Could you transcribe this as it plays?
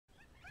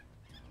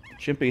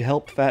Chimpy,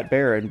 help Fat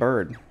Bear and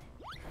Bird.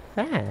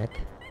 Fat?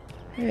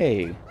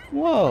 Hey,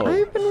 whoa.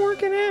 I've been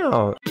working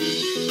out.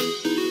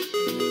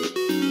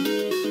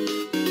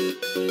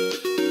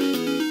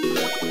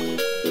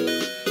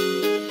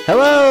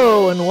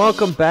 Hello, and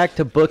welcome back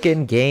to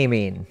Bookend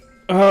Gaming.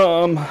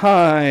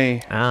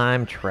 Hi.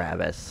 I'm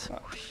Travis.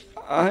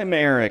 I'm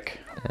Eric.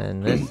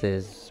 And this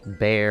is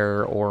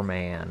Bear or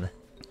Man.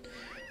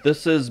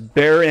 This is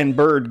Bear and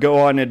Bird Go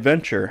on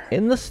Adventure.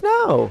 In the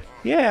snow.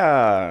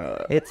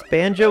 Yeah. It's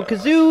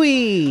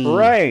Banjo-Kazooie.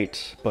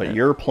 Right. But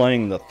you're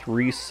playing the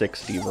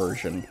 360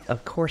 version.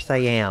 Of course I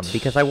am,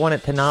 because I want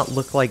it to not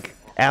look like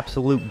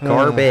absolute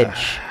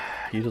garbage.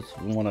 You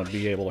just want to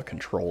be able to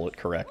control it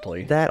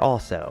correctly. That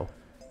also.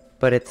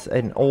 But it's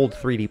an old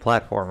 3D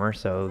platformer,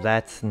 so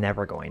that's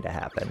never going to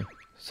happen.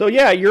 So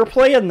yeah, you're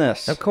playing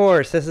this. Of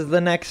course, this is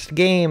the next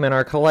game in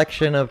our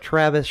collection of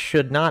Travis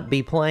should not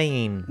be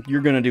playing.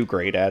 You're going to do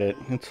great at it.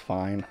 It's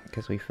fine.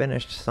 Because we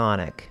finished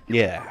Sonic.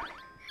 Yeah.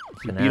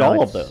 So You beat now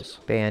all of it's those.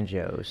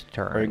 Banjo's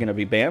turn. Are you going to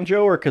be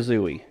Banjo or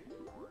Kazooie?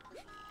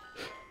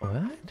 What?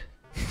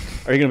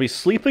 Are you going to be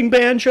Sleeping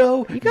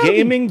Banjo?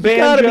 Gaming You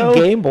Banjo? gotta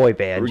be Game Boy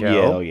Banjo.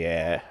 Yeah, oh,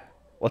 yeah.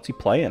 What's he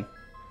playing?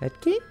 At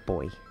Game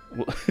Boy.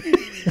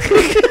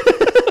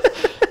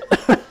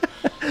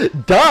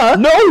 Duh!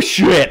 No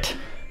shit!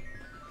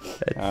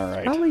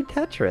 Alright. Probably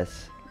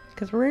Tetris.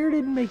 Because Rare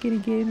didn't make any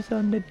games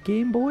on the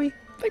Game Boy.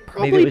 They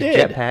probably Maybe it was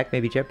did. Jetpack.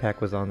 Maybe Jetpack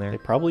was on They there.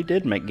 probably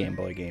did make Game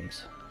Boy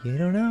games. You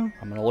don't know.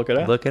 I'm gonna look it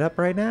up. Look it up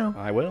right now.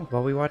 I will.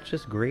 While we watch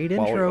this great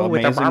While intro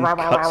with amazing the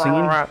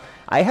cutscene.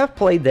 I have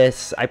played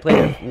this. I played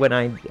it when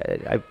I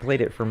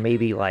played it for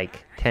maybe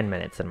like 10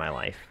 minutes in my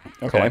life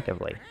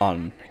collectively.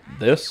 On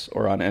this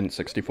or on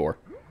N64?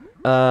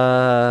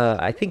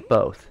 I think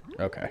both.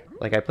 Okay.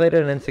 Like I played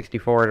it on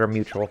N64 at a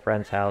mutual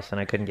friend's house and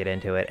I couldn't get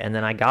into it, and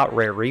then I got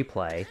Rare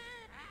Replay,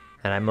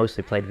 and I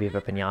mostly played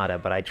Viva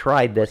Pinata. But I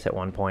tried this at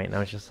one point and I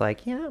was just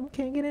like, yeah, I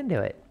can't get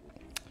into it.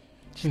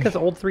 Just because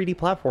old 3D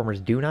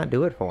platformers do not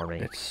do it for me.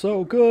 It's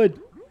so good.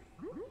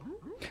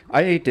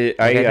 I did.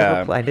 Like,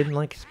 I didn't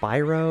like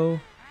Spyro.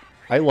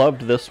 I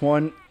loved this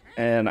one,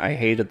 and I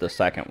hated the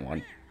second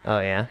one. Oh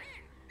yeah.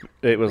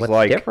 It was What's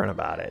like different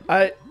about it?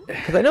 I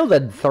Because I know the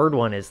third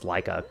one is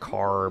like a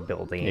car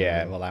building.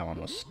 yeah. Well, that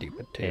one was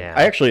stupid too. Yeah.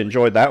 I actually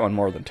enjoyed that one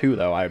more than 2,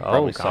 though. I'd Oh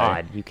probably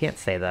God, say. you can't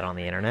say that on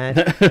the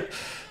internet.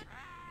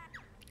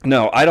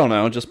 No, I don't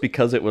know. Just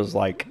because it was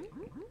like,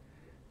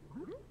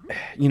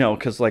 you know,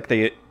 because like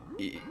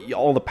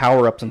all the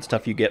power-ups and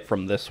stuff you get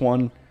from this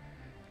one,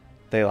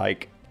 they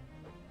like,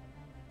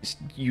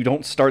 you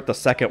don't start the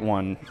second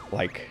one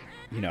like,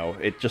 you know,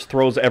 it just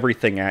throws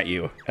everything at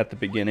you at the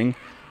beginning,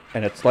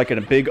 and it's like in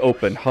a big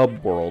open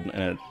hub world,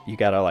 and you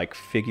gotta like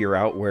figure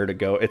out where to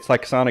go. It's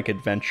like Sonic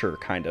Adventure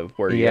kind of,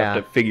 where you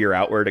have to figure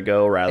out where to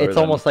go rather It's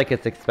than... almost like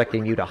it's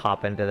expecting you to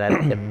hop into that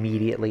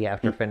immediately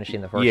after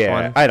finishing the first yeah,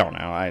 one. I don't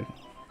know.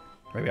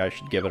 Maybe I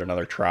should give it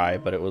another try,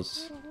 but it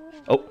was...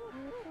 Oh,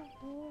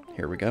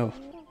 here we go.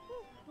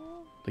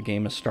 The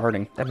game is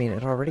starting. I mean,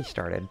 it already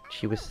started.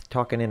 She was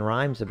talking in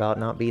rhymes about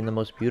not being the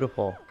most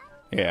beautiful.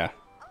 Yeah.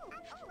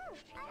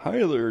 Hi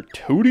there,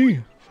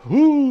 Toadie.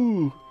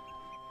 Woo!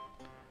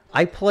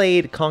 I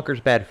played Conker's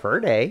Bad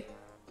Fur Day.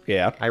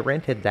 Yeah. I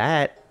rented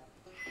that.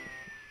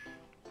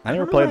 I never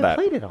don't know played what that.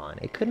 I played it on.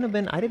 It couldn't have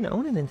been... I didn't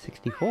own an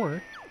N64.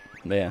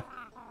 Yeah.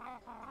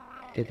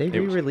 Did they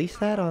re-release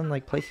that on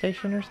like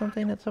PlayStation or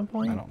something at some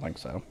point? I don't think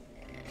so.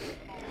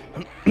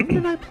 When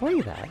did I play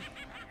that?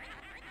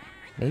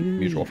 Maybe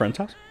Mutual friend's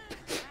house?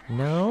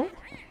 No,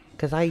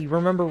 because I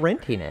remember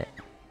renting it.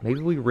 Maybe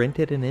we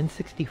rented an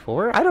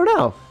N64? I don't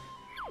know.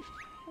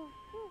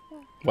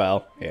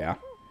 Well, yeah.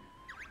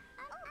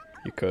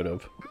 You could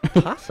have.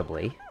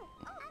 Possibly.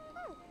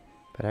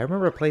 But I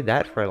remember I played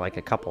that for like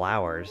a couple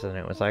hours, and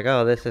it was like,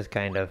 oh, this is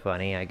kind of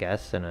funny, I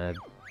guess, and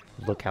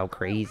look how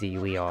crazy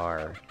we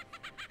are.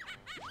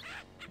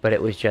 But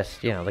it was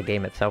just, you know, the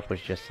game itself was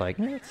just like,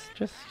 it's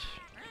just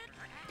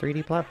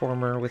 3D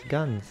platformer with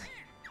guns.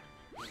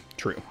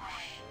 True.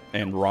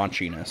 And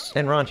raunchiness.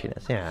 And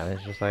raunchiness, yeah.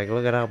 It's just like,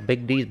 look at how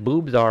big these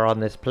boobs are on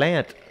this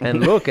plant.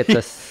 And look, it's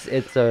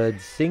a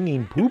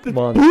singing poop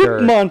monster.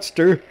 Poop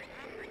monster!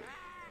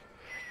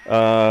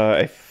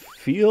 I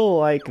feel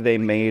like they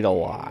made a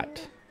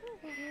lot.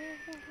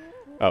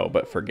 Oh,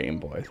 but for Game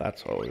Boy,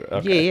 that's what we...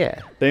 Okay. Yeah,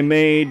 yeah. They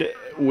made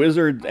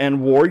Wizards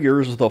and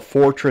Warriors: The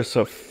Fortress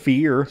of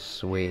Fear.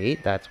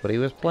 Sweet, that's what he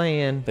was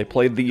playing. They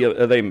played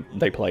the...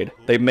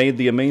 They made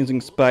The Amazing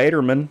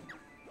Spider-Man.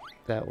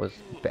 That was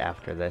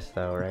after this,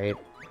 though, right?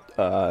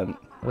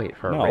 Wait,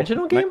 for No,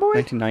 original Game Boy?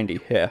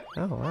 1990, yeah.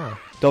 Oh, wow.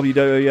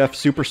 WWF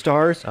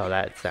Superstars. Oh,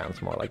 that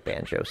sounds more like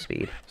Banjo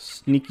Speed.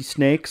 Sneaky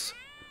Snakes.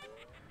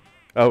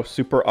 Oh,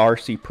 Super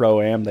RC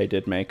Pro-Am they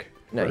did make.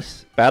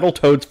 Nice.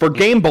 Battletoads for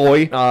Game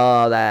Boy.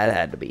 Oh, that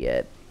had to be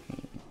it.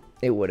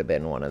 It would have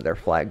been one of their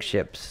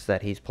flagships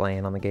that he's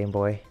playing on the Game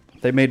Boy.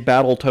 They made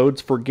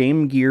Battletoads for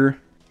Game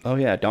Gear. Oh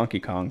yeah, Donkey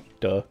Kong.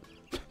 Duh.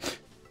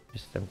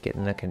 I'm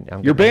getting a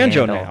You're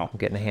Banjo now. I'm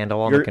getting a handle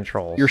on the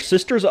controls. Your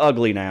sister's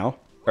ugly now.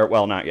 Or,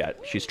 well, not yet.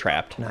 She's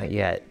trapped. Not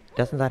yet.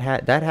 Doesn't that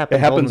happens? It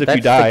happens if you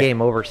that's die. the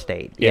game over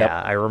state. Yep.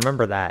 Yeah, I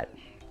remember that.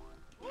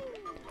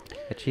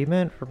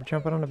 Achievement for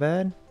jumping on a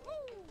bed?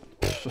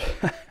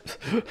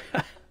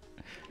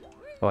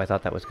 Oh, I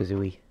thought that was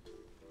Kazooie.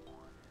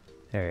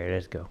 There it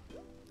is, go.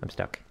 I'm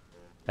stuck.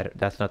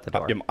 That's not the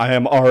door. I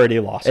am already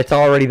lost. It's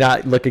already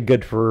not looking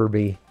good for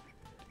me.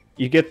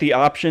 You get the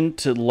option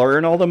to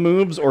learn all the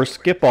moves or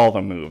skip all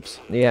the moves.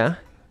 Yeah?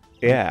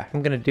 Yeah.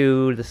 I'm gonna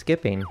do the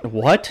skipping.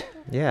 What?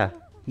 Yeah.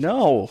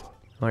 No.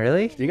 Oh,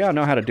 really? You gotta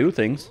know how to do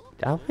things.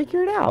 I'll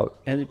figure it out.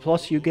 And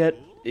plus you get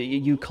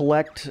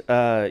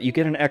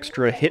an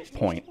extra hit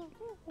point.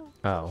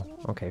 Oh,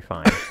 okay,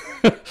 fine.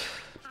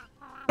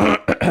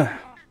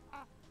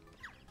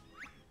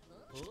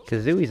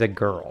 Kazooie's a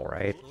girl,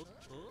 right?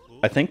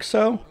 I think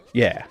so.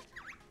 Yeah.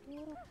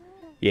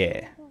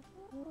 Yeah.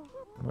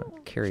 I'm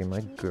gonna carry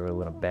my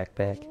girl in a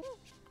backpack.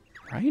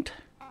 Right?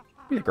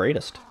 Be the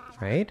greatest.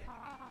 Right?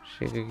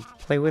 She could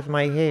play with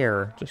my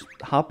hair. Just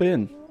hop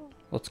in.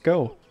 Let's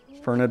go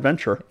for an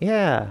adventure.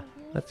 Yeah,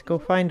 let's go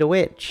find a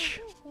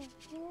witch.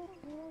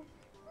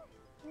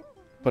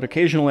 But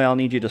occasionally I'll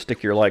need you to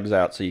stick your legs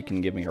out so you can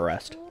give me a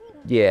rest.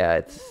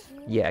 Yeah,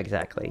 yeah,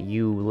 exactly.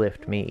 You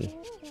lift me.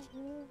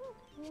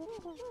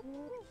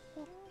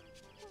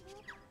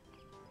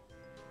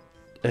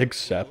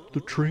 Accept the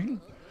train.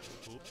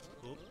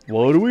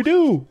 What do we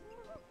do?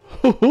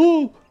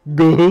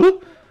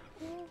 Go.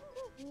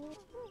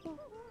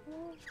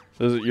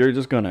 You're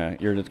just gonna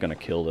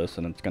kill this,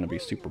 and it's gonna be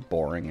super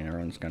boring, and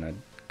everyone's gonna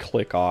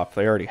click off.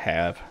 They already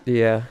have.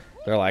 Yeah.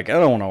 They're like, I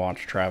don't want to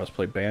watch Travis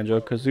play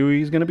Banjo-Kazooie.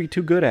 He's gonna be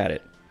too good at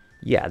it.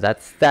 Yeah,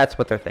 that's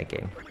what they're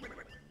thinking.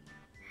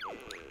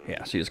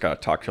 Yeah, so you just gotta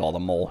talk to all the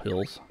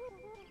Molehills.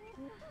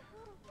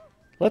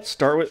 Let's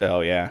start with. Oh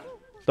yeah.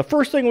 The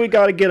first thing we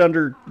gotta get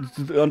under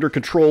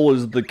control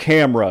is the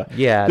camera.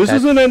 Yeah. This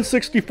is an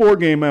N64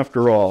 game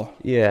after all.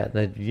 Yeah,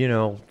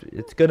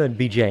 it's gonna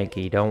be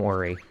janky. Don't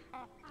worry.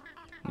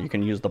 You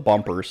can use the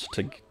bumpers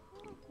to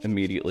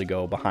immediately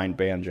go behind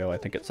Banjo, I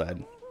think it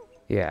said.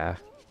 Yeah.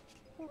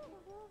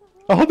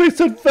 Oh, they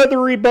said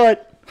feathery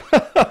butt!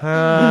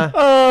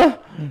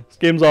 This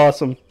game's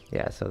awesome.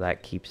 Yeah, so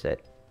that keeps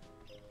it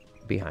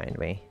behind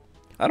me.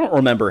 I don't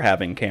remember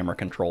having camera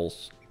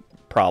controls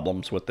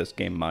problems with this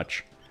game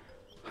much.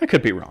 I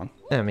could be wrong.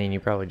 I mean,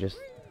 you were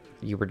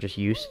just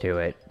used to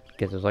it.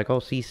 Because it was like, oh,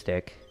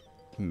 C-stick.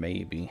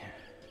 Maybe.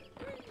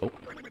 Oh,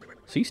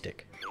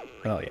 C-stick.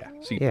 Oh, yeah.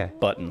 C Yeah.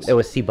 buttons. It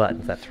was C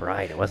buttons, that's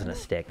right. It wasn't a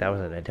stick. That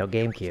wasn't until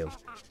GameCube.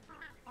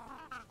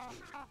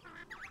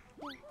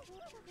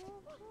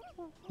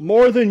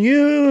 More than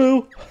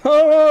you!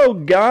 Oh,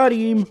 got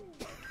him!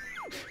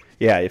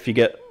 Yeah, if you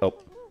get... Oh.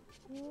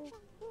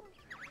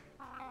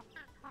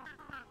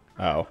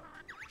 Oh.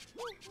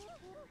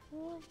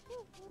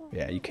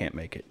 Yeah, you can't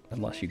make it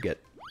unless you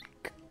get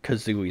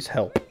Kazooie's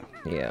help.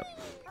 Yeah.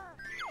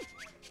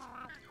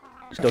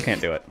 Still can't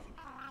do it.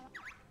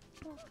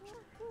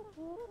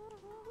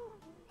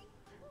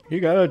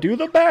 You gotta do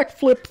the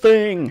backflip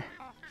thing!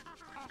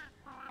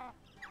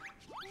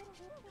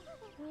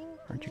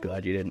 Aren't you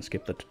glad you didn't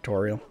skip the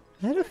tutorial?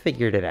 I'd have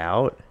figured it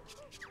out.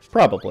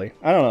 Probably.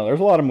 I don't know, there's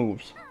a lot of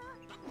moves.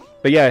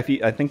 But yeah,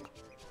 I think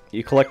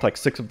you collect like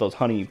 6 of those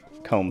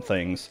honeycomb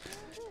things,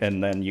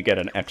 and then you get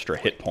an extra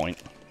hit point.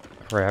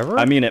 Forever?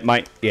 I mean, it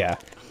might, yeah.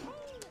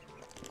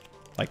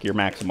 Like your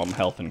maximum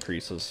health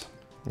increases.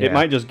 Yeah. It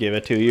might just give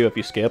it to you if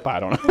you skip, I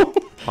don't know.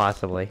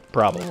 Possibly.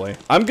 Probably.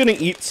 I'm gonna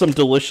eat some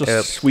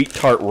delicious sweet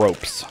tart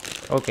ropes.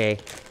 Okay.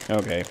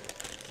 Okay.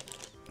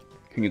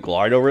 Can you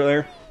glide over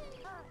there?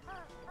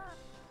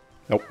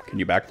 Nope. Can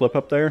you backflip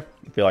up there?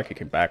 I feel like you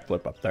can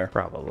backflip up there.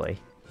 Probably.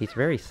 He's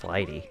very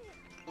slidey.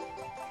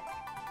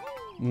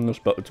 This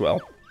boats well.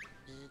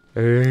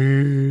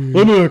 Hey.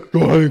 The next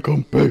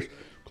honeycomb paste.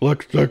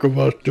 Collect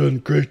sacrifice to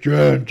increase your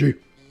energy.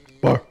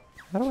 Bar.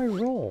 How do I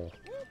roll?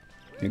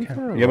 You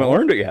haven't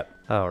learned it yet.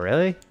 Oh,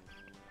 really?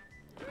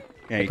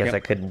 Yeah, I you guess I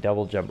can't couldn't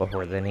double jump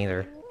before then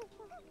either.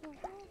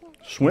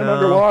 swim No,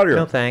 underwater.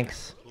 No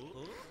thanks.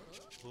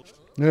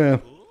 Yeah.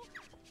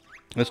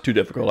 That's too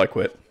difficult. I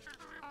quit.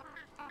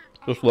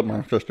 Just let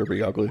my sister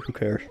be ugly. Who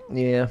cares?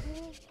 Yeah.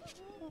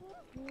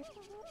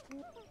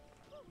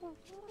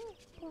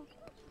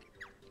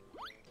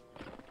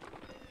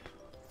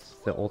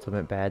 The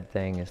ultimate bad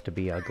thing is to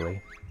be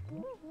ugly.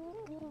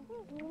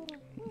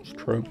 It's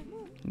true.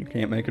 You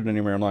can't make it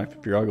anywhere in life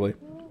if you're ugly.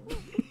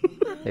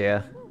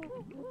 Yeah.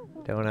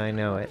 Don't I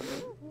know it?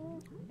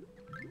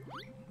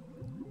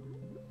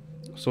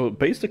 So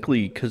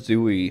basically,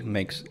 Kazooie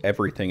makes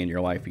everything in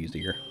your life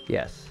easier.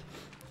 Yes.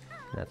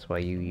 That's why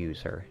you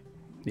use her.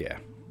 Yeah.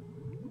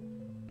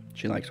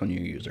 She likes when you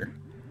use her.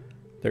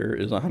 There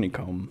is a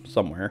honeycomb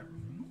somewhere.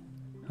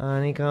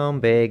 Honeycomb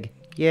big.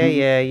 Yeah,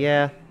 yeah,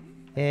 yeah.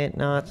 It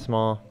not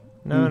small.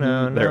 No,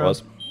 no, no. There it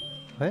was.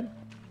 What?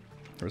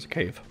 There was a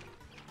cave.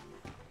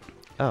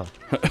 Oh.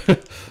 I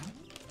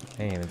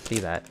didn't even see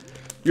that.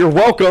 You're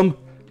welcome!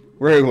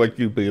 Where would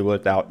you be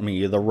without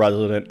me, the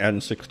resident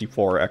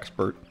N64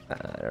 expert?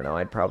 I don't know,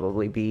 I'd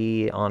probably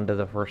be onto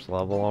the first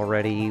level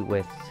already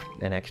with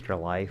an extra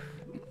life.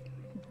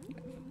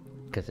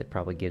 Because it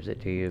probably gives it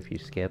to you if you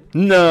skip.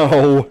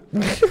 No!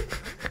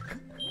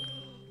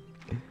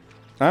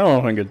 I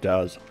don't think it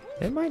does.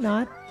 It might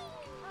not,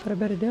 but I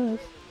bet it does.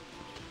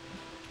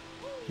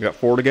 You got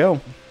 4 to go.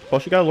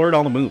 Plus, you gotta learn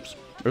all the moves.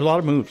 There's a lot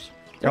of moves.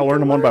 You gotta learn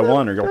them one by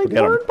one or you'll forget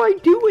them. I learn by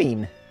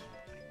doing.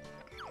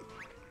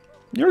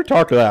 You already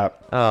talked to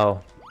that.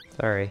 Oh,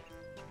 sorry.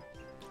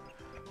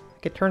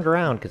 Get turned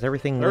around because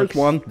everything There's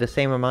looks the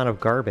same amount of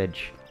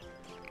garbage.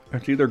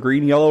 It's either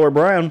green, yellow, or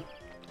brown.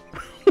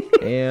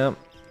 Yep.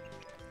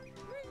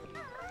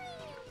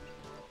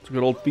 It's a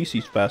good old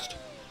feces fest.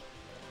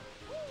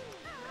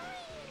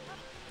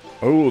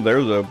 Oh,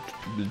 there's a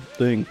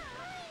thing.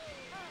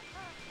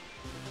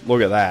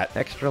 Look at that.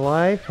 Extra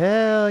life?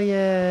 Hell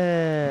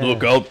yeah!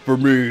 Look out for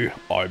me.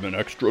 I'm an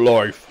extra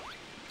life.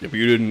 If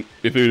you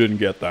didn't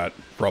get that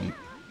from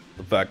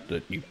the fact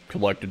that you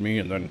collected me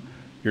and then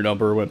your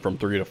number went from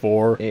 3 to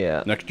 4,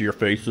 Yeah. next to your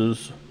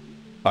faces,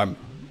 I'm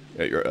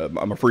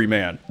a free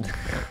man.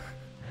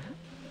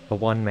 The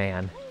one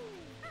man.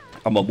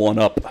 I'm a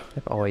 1-up.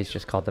 I've always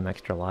just called them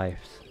extra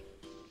lives.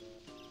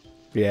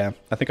 Yeah,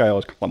 I think I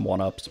always call them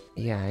 1-ups.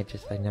 Yeah,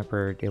 I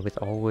never, it was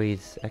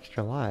always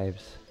extra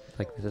lives.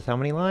 Like, this is how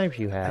many lives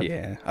you have.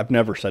 Yeah, I've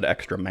never said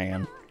extra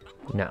man.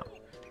 No.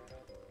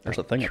 There's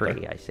a thing up Tree,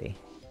 there. I see.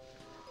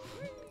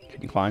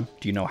 Can you climb?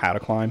 Do you know how to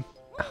climb?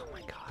 Oh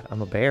my god,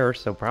 I'm a bear,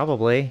 so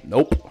probably.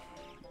 Nope.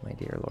 My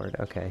dear lord,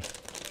 okay.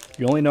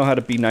 You only know how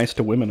to be nice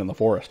to women in the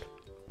forest.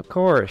 Of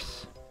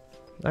course.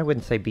 I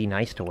wouldn't say be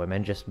nice to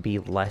women, just be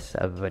less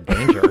of a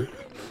danger.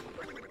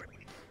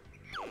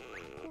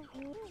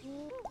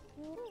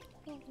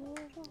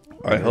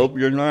 I hope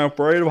you're not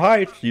afraid of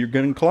heights. You're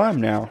gonna climb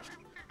now.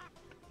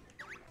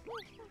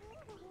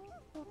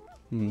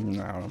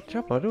 No.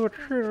 Jump onto a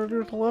tree and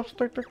use the left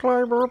stick to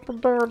climb up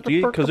and down.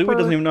 See, Kazooie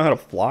doesn't even know how to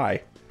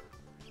fly.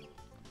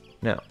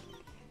 No.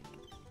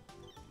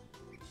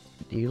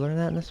 Do you learn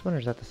that in this one, or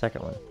is that the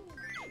second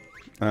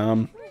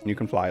one? You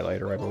can fly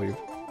later, I believe.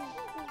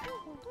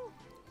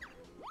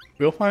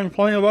 You'll find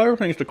plenty of other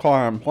things to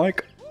climb,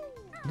 like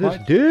This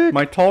dick?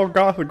 my tall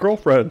gothic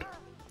girlfriend.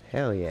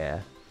 Hell yeah.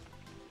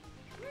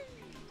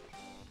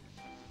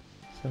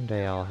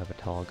 Someday I'll have a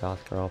tall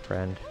goth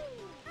girlfriend.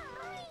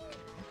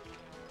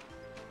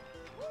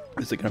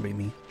 Is it gonna be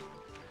me?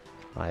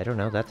 I don't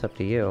know, that's up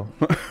to you.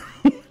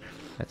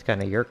 That's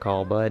kind of your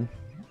call, bud.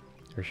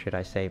 Or should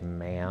I say,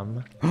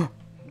 ma'am?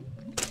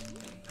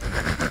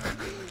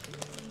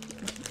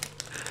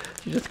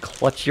 You just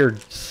clutch your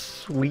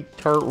sweet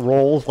tart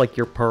rolls like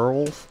your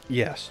pearls?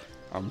 Yes.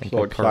 I'm And so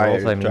by excited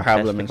pearls, I mean to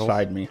have them testicles.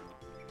 inside me.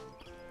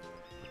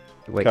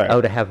 Wait, Okay.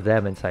 oh, to have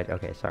them inside.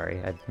 Okay, sorry,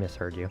 I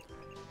misheard you.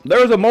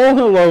 There's a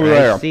molehill over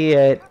there. I see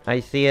it. I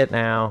see it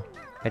now.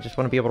 I just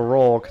want to be able to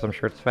roll because I'm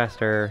sure it's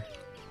faster.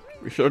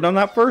 We should have done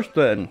that first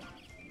then.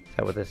 Is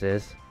that what this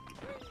is?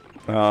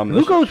 Who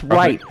Who goes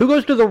right? Who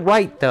goes to the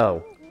right,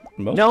 though?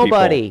 Most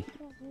Nobody.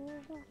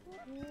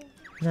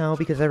 No,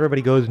 because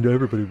everybody goes and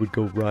everybody would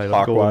go right.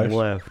 I'm going Clockwise.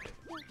 left.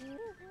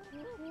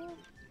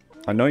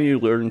 I know you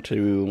learn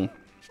to,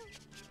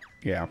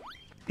 yeah,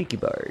 Tiki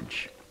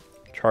barge.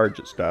 charge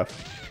at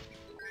stuff.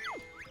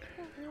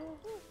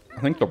 I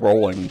think the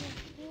rolling,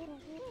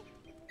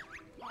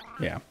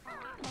 yeah,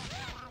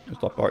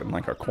 it's up out in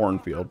like a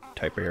cornfield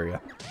type area.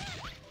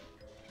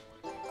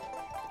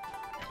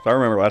 So I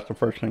remember that's the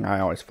first thing I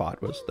always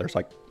fought was there's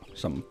like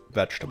some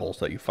vegetables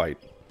that you fight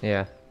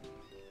Yeah.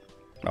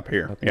 up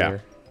here. Up Yeah,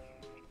 here.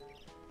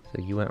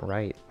 So you went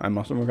right. I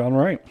must have gone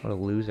right. What a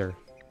loser.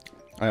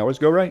 I always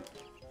go right.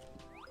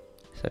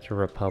 Such a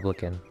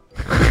Republican.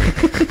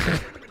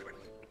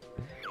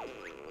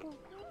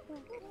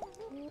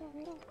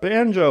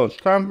 Banjo, it's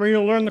time for you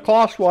to learn the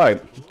claw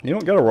swipe. You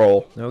don't get a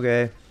roll.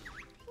 Okay.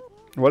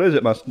 What is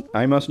it?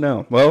 I must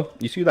know. Well,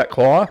 you see that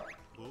claw?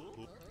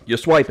 You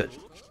swipe it.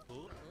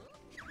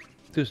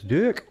 This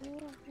dick.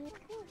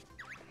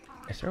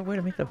 Is there a way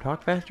to make them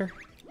talk faster?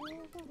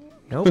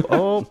 Nope.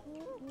 Oh,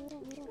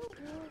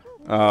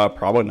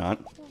 Probably not.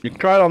 You can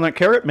try it on that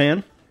carrot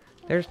man.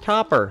 there's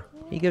Topper.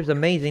 He gives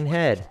amazing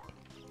head.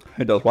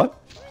 It does what?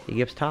 He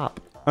gives top.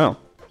 Oh.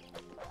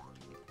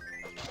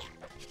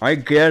 I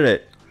get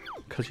it.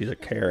 Because he's a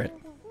carrot.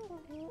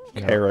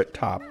 No. Carrot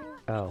top.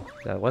 Oh,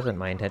 that wasn't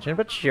my intention,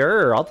 but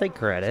sure, I'll take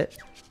credit.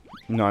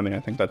 No, I mean, I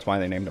think that's why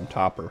they named him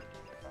Topper.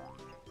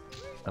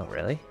 Oh,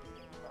 really?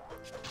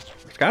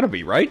 It's gotta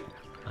be, right?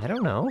 I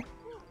don't know.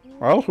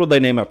 Or else would they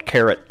name a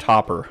carrot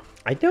Topper?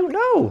 I don't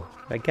know.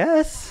 I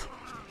guess.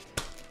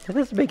 That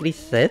doesn't make any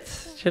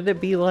sense. Shouldn't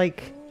it be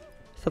like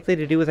something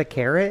to do with a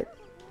carrot?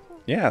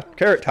 Yeah,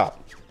 carrot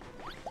top.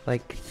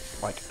 Like,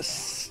 Like,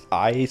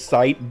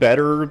 eyesight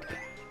better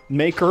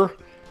maker?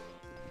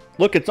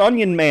 Look, it's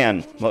Onion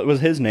Man. What was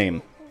his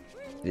name?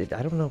 I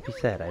don't know if he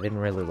said. I didn't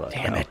really look.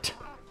 Damn it.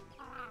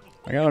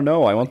 I gotta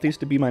know. I want these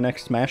to be my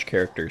next Smash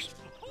characters.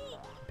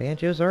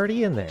 Banjo's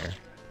already in there.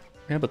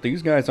 Yeah, but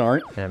these guys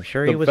aren't. And I'm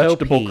sure The he was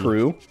vegetable OP.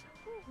 crew.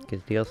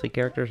 Because DLC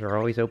characters are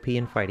always OP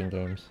in fighting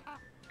games.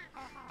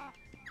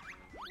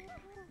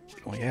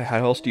 Well, yeah, how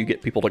else do you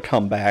get people to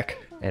come back?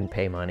 And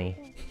pay money.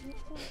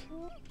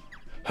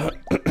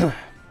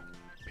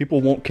 People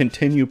won't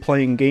continue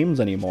playing games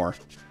anymore.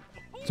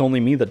 It's only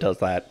me that does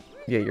that.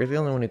 Yeah, you're the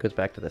only one who goes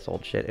back to this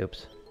old shit.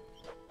 Oops.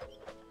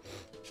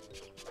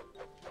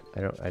 I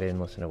didn't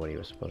listen to what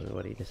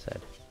he just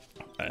said.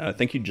 I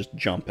think you just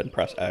jump and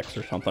press X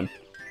or something.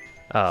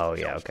 Oh,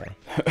 yeah, okay.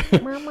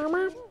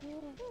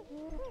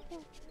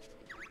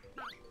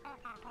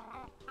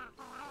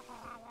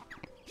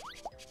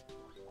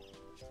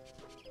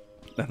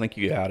 I think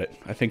you got it.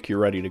 I think you're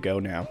ready to go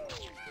now.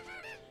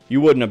 You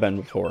wouldn't have been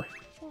before.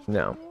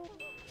 No.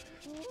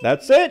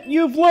 That's it!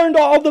 You've learned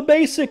all the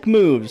basic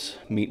moves!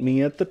 Meet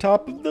me at the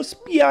top of the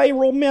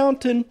spiral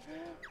mountain.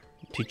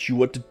 Teach you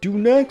what to do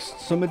next.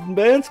 Some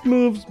advanced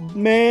moves,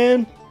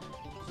 man.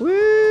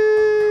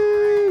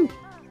 Woo!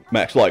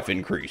 Max life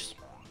increase.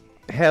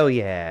 Hell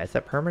yeah. Is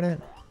that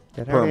permanent?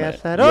 Did I already Permanent.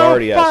 ask that? You Oh,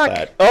 already fuck! asked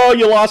that. Oh,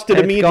 you lost it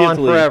It's immediately. gone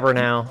forever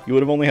now. You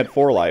would have only had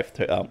 4 life.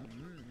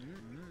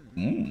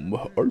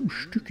 I'm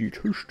sticky,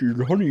 tasty,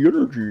 honey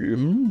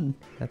energy.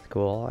 That's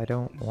cool. I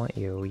don't want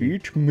you.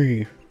 Eat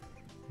me.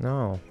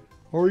 No.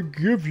 I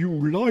give you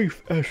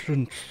life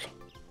essence.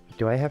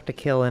 Do I have to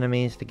kill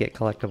enemies to get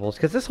collectibles?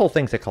 Because this whole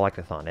thing's a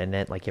collectathon, isn't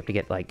it? Like, you have to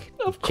get, like,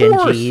 Of course.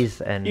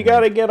 Genjis and You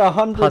gotta get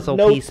 100 puzzle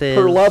notes pieces.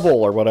 per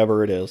level or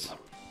whatever it is.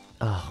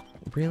 Oh,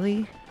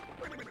 really?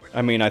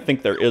 I mean, I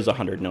think there is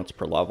 100 notes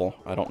per level.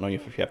 I don't know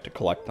if you have to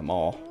collect them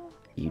all.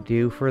 You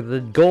do for the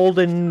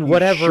golden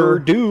whatever. You sure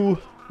do.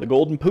 The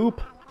golden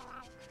poop.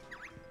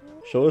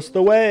 Show us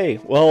the way.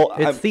 Well,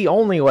 It's the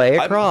only way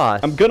across.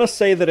 I'm gonna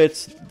say that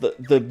it's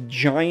the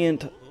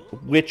giant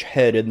witch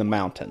head in the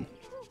mountain.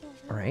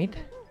 Right?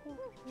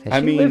 Has I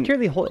she mean- lived here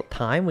the whole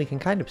time? We can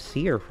kind of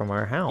see her from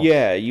our house.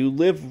 Yeah, you're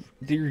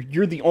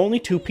the only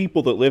 2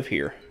 people that live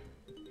here.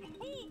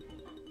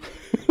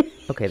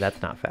 Okay,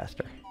 that's not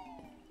faster.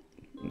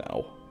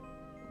 No.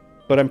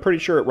 But I'm pretty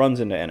sure it runs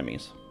into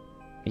enemies.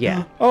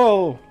 Yeah.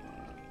 Oh!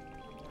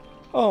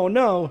 Oh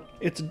no!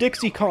 It's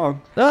Dixie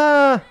Kong!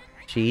 Ah!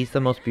 She's the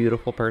most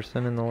beautiful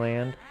person in the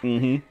land.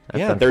 Mm-hmm. That's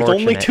Yeah, there's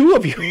only unfortunate. 2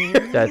 of you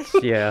here. That's,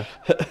 yeah.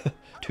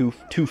 Two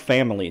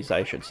families,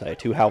 I should say.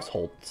 2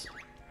 households.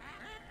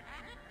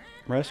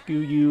 Rescue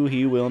you,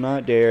 he will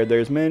not dare.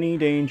 There's many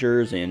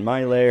dangers in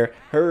my lair.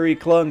 Hurry,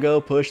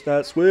 Klungo, push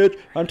that switch.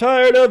 I'm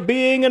tired of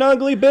being an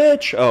ugly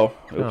bitch. Oh,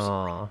 oops.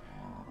 Aw.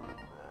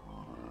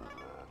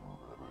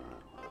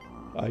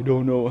 I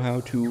don't know how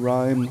to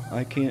rhyme.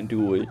 I can't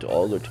do it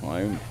all the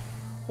time.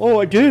 Oh,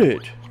 I did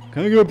it.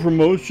 Can I get a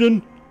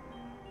promotion?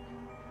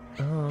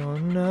 Oh,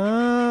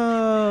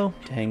 no.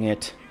 Dang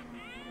it.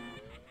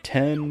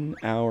 10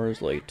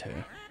 hours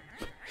later.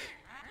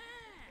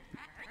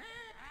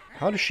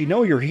 How does she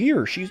know you're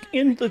here? She's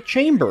in the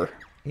chamber.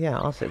 Yeah,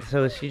 also,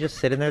 so is she just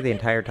sitting there the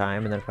entire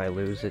time, and then if I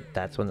lose it,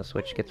 that's when the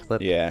switch gets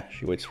flipped? Yeah,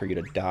 she waits for you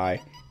to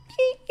die.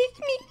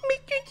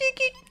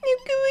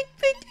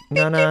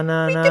 Na na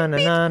na na na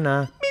na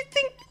na.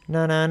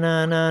 Na na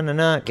na na na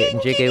na.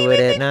 Getting jiggy with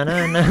it. Na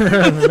na na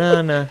na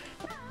na na.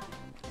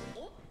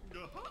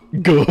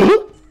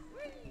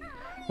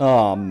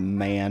 Oh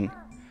man,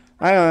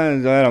 I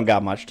don't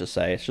got much to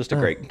say. It's just a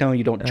great. No,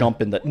 you don't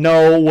jump in the.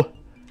 No,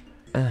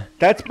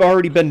 that's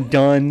already been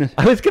done.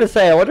 I was gonna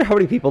say, I wonder how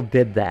many people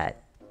did that.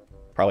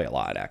 Probably a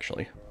lot,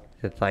 actually.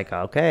 It's like,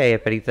 okay,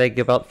 if anything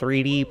about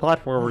 3D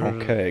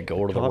platformers. Okay,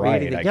 go to the taught me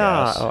right, anything- I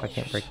yeah. guess. Oh, I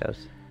can't break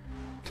those.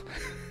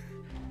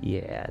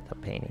 Yeah, it's a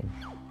painting.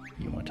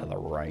 You went to the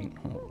right.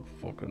 Oh,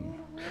 fucking.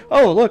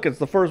 Oh, look, it's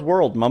the first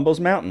world, Mumbo's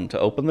Mountain. To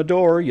open the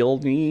door, you'll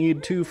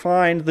need to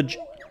find the.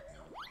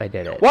 I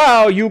did it.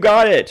 Wow, you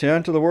got it! To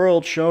enter the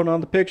world shown on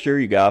the picture,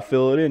 you gotta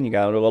fill it in. You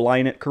gotta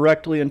align it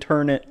correctly and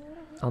turn it.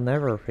 I'll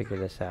never figure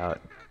this out.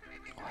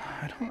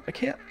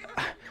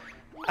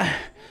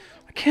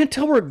 I can't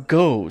tell where it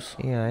goes.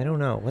 Yeah, I don't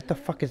know. What the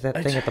fuck is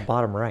that thing at the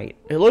bottom right?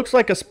 It looks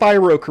like a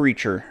Spyro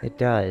creature. It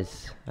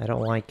does. I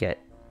don't like it.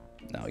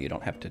 No, you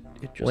don't have to.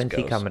 It just When's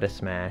goes. he coming to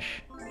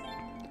smash?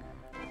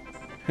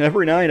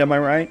 Every night, am I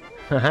right?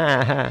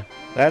 Haha.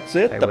 That's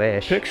it. I The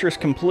wish. picture's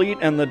complete,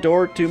 and the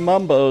door to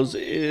Mumbo's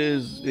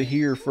is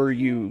here for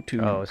you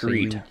to Oh, so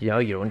greet. you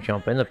don't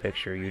jump in the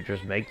picture, you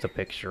just make the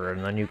picture,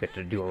 and then you get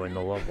to do it in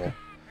the level.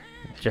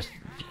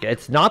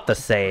 It's not the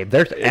same.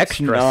 There's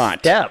extra not.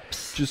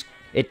 steps. Just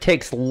It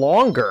takes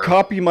longer.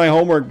 copy my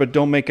homework, but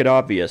don't make it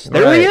obvious.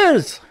 There he Right.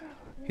 is!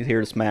 He's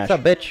here to smash. What's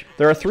up, bitch?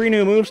 There are 3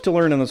 new moves to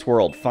learn in this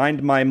world.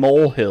 Find my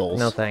molehills.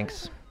 No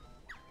thanks.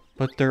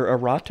 But they're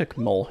erotic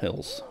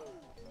molehills.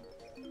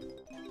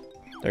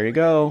 There you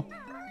go.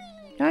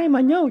 I'm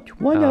a note,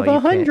 one Oh, of you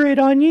can't- 100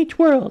 on each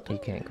world. You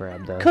can't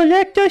grab those.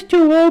 Collect us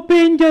to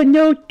open the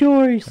note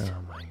doors.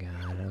 Oh my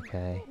god,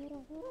 okay.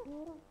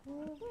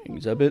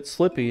 He's a bit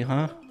slippy,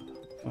 huh?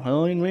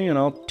 Following me and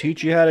I'll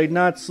teach you how to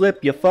not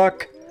slip, you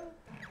fuck.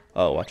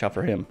 Oh, watch out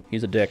for him.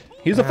 He's a dick.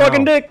 He's a Ow.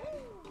 fucking dick!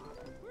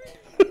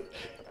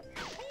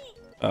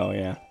 Oh,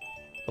 yeah.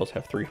 Those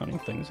have 3 honey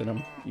things in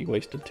them. You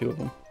wasted 2 of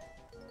them.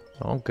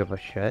 I don't give a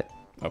shit.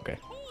 Okay.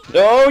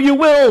 Oh, you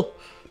will!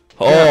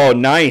 Oh,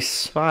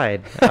 nice!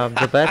 Fine. I'm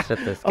the best at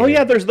this game. Oh,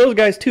 yeah, there's those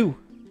guys, too.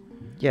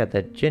 Yeah,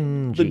 the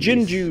Jinjis. The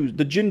Jinjus,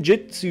 the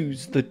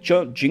Jinjitsus, the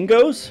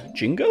Jingos?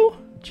 Jingo?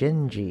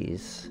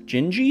 Gingies.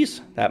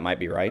 Gingies? That might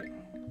be right.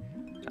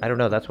 I don't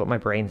know, that's what my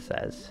brain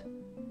says.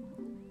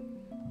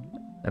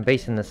 I'm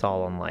basing this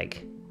all on,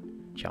 like,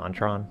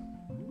 JonTron.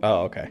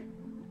 Oh, okay.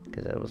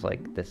 Because it was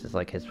like, this is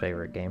like his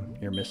favorite game.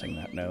 You're missing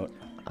that note.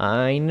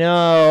 I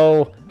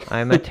know!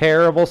 I'm a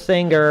terrible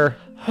singer.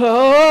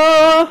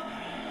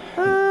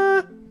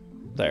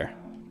 There.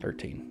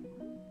 13.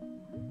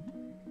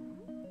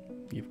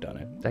 You've done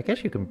it. I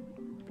guess you can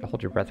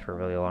hold your breath for a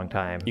really long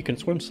time. You can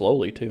swim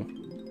slowly, too.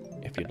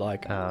 If you'd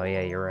like. Oh,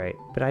 yeah, you're right.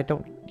 But I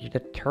don't... The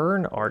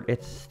turn art,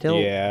 it's still...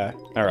 Yeah.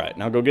 Alright,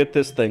 now go get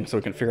this thing so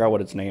we can figure out what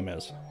its name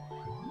is.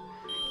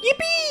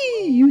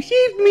 Yippee! You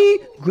saved me!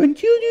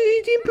 Grandchildren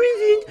is in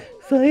prison!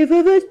 5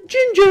 of us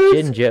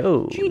gingers!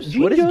 Gingos.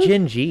 What is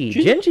Gingy?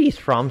 Gingy's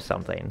from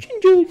something.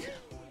 Gingers!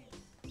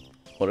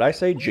 What did I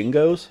say?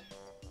 Jingos?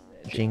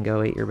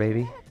 Jingo ate your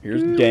baby?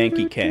 Here's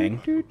Danky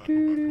Kang.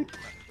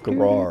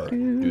 Grar,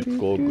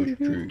 Discover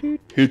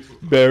Street.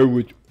 Hit bear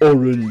with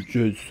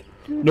oranges.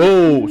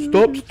 No!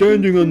 Stop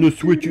standing on the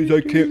switches.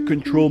 I can't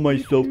control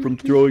myself from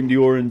throwing the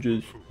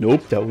oranges.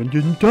 Nope, that one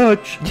didn't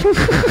touch.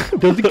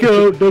 Doesn't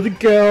count, doesn't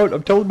count.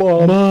 I'm telling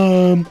Mom.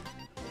 Mom!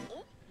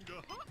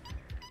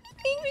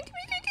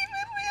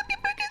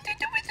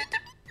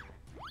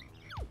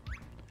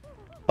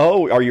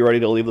 Oh, are you ready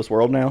to leave this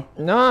world now?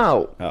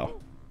 No! Oh.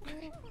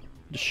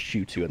 Just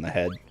shoots you in the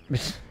head.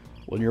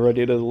 When you're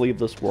ready to leave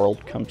this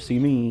world, come see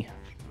me.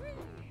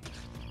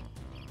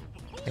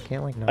 I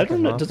can't, like, knock I don't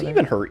him know. off Does it there?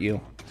 even hurt you?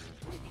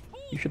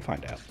 You should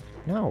find out.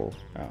 No.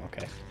 Oh,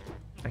 okay.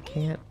 I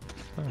can't.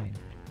 Fine.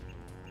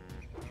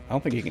 I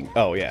don't think you can.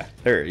 Oh, yeah.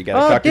 There, you got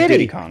Oh, Dr. Diddy.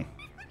 Diddy Kong.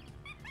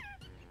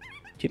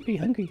 Chimpy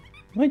hungry.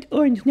 Want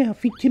orange now,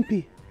 feed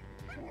Chimpy.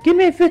 Give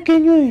me a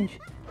fucking orange.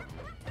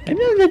 I'm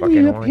not letting Fucking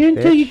you up orange, here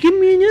until you bitch. give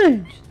me an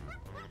orange.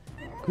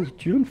 Cause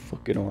you're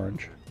fucking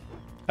orange.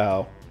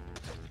 Oh.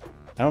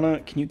 I don't know.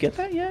 Can you get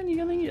that yet?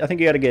 I think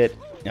you gotta get.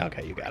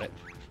 Okay, you got it.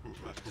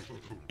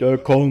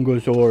 That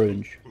Congo's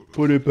orange.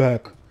 Put it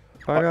back.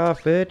 Fuck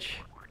off, bitch.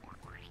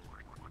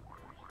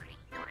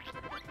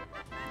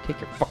 Take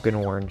your fucking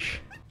orange.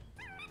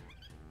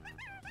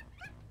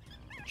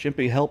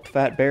 Chimpy, help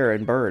Fat Bear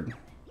and Bird.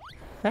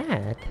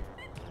 Fat?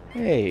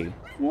 Hey.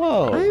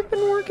 Whoa. I've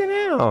been working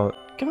out.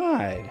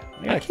 God.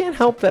 I can't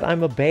help that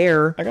I'm a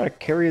bear. I gotta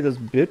carry this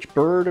bitch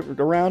bird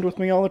around with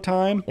me all the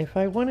time. If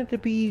I wanted to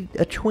be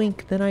a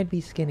twink, then I'd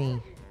be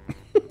skinny.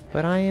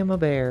 But I am a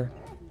bear.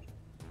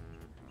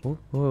 Ooh,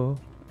 ooh.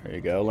 There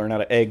you go. Learn how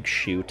to egg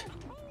shoot.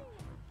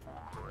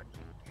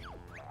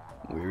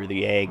 Where are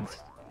the eggs?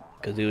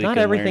 Kazooie Not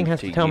can everything learn has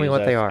to tell me use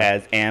what they us are.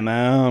 as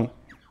ammo.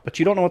 But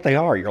you don't know what they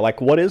are. You're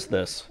like, what is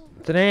this?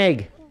 It's an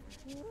egg.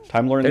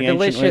 Time to learn They're the ancient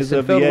delicious ways and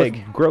of the filled egg.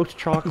 with gross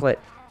chocolate.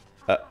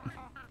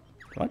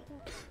 What?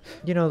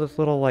 You know, those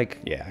little, like...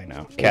 Yeah, I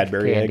know. egg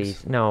Cadbury candies.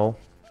 eggs. No.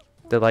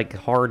 They're like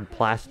hard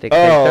plastic.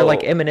 Oh. They're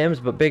like M&Ms,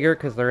 but bigger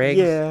because they're eggs.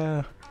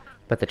 Yeah.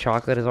 But the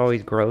chocolate is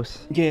always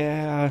gross.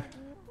 Yeah.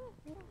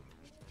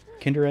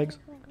 Kinder eggs?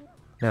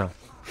 No.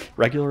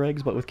 Regular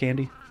eggs, but with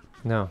candy?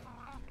 No.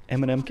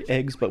 M&M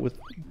eggs, but with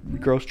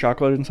gross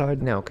chocolate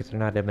inside? No, because they're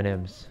not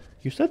M&Ms.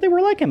 You said they were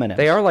like M&Ms.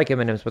 They are like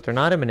M&Ms, but they're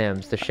not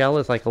M&Ms. The shell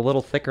is like a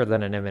little thicker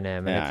than an M&M,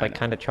 and Yeah, it's I like know.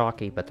 kind of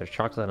chalky, but there's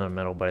chocolate in the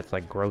middle, but it's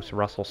like gross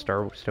Russell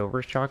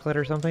Stover's chocolate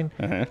or something.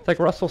 Uh-huh. It's like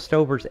Russell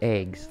Stover's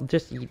eggs.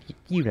 Just,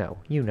 you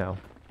know.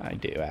 I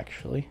do,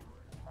 actually.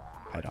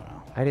 I don't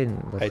know. I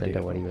didn't listen do.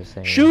 to what he was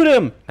saying. Shoot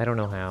him! I don't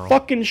know how.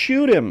 Fucking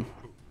shoot him!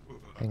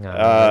 Hang on.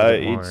 a little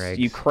bit more It's eggs.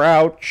 you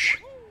crouch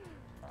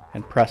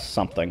and press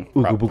something.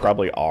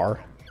 Probably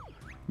R.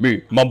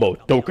 Me, Mumbo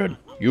token.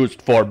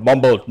 Used for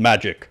Mumbo's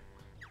magic.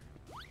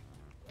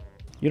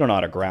 You don't know how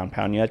to ground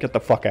pound yet. Get the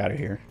fuck out of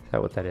here. Is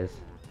that what that is?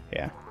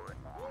 Yeah.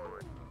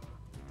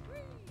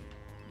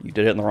 You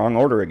did it in the wrong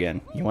order again.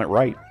 You went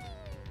right.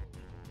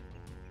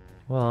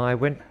 Well, I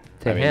went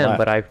to I mean, him, left.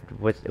 but I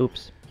was...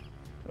 Oops.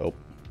 Oh.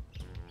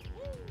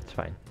 It's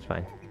fine. It's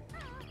fine.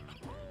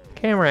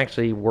 Camera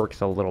actually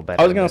works a little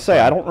better. I was in gonna this say,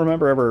 I one. don't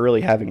remember ever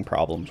really having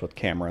problems with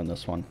camera in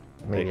this one.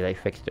 Maybe they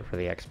fixed it for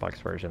the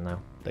Xbox version, though.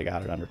 They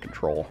got it under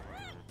control.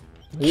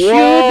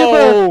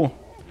 Whoa!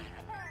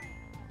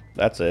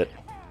 That's it.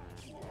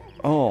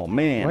 Oh,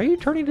 man. Why are you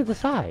turning to the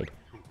side?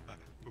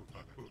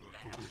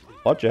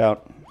 Watch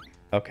out.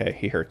 Okay,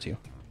 he hurts you.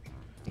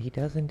 He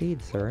does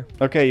indeed, sir.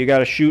 Okay, you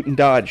gotta shoot and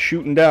dodge.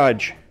 Shoot and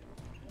dodge.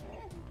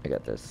 I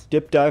got this.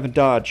 Dip, dive, and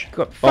dodge.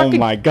 Go- Oh fucking-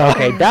 my god.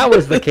 Okay, that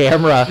was the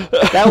camera.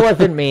 That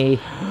wasn't me.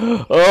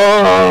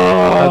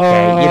 Oh!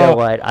 Okay, you know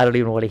what? I don't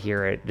even want to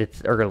hear it.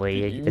 It's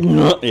early.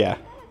 Yeah,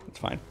 it's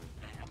fine.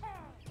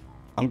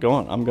 I'm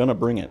gonna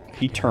bring it.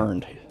 He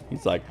turned.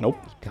 He's like, nope.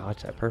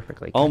 Dodged that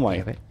perfectly. Oh God my-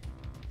 damn it.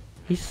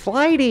 He's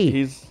slidey.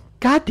 He's...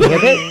 God damn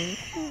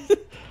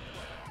it.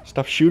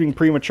 Stop shooting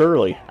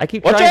prematurely. I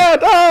keep Watch trying. out!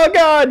 Oh,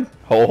 God!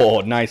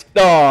 Oh, nice.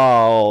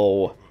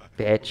 Oh!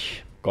 Bitch.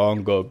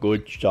 Congo,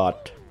 good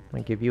shot. I'm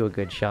gonna give you a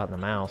good shot in the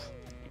mouth.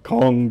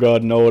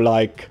 Conga no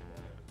like.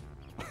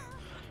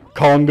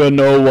 Conga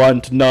no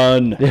want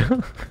none.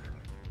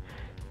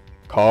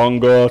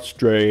 Conga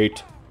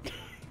straight.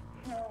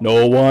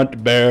 No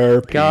want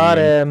bear peen. Got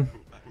him.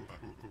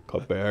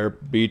 Bear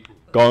beat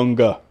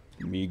Gonga.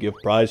 Me give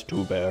prize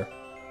to Bear.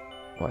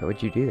 Why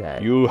would you do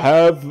that? You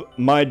have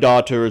my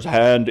daughter's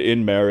hand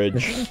in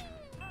marriage.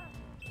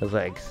 Those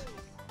legs.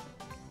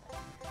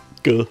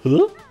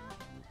 Huh?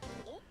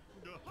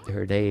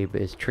 Her name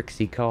is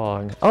Trixie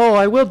Kong. Oh,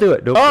 I will do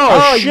it. Nope.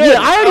 Oh, shit! Yeah,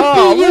 I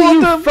already beat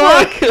you, you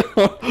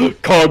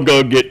fuck!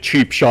 Conga get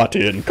cheap shot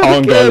in.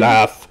 Conga Fucking-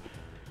 laugh.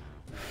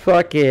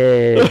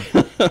 Fucking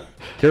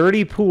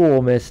dirty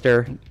pool,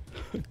 mister.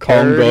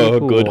 Conga,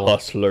 Dirty good pool.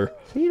 hustler.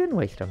 So you didn't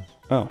waste them.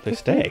 Oh, they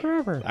Just stay stay.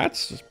 forever.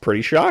 That's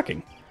pretty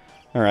shocking.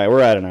 All right,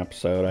 we're at an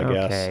episode, I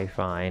guess. Okay,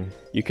 fine.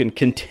 You can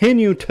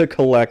continue to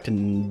collect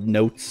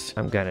notes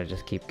I'm gonna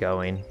just keep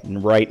going.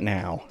 right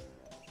now.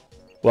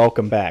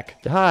 Welcome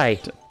back. Hi.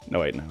 No,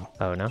 wait, no.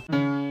 Oh, no?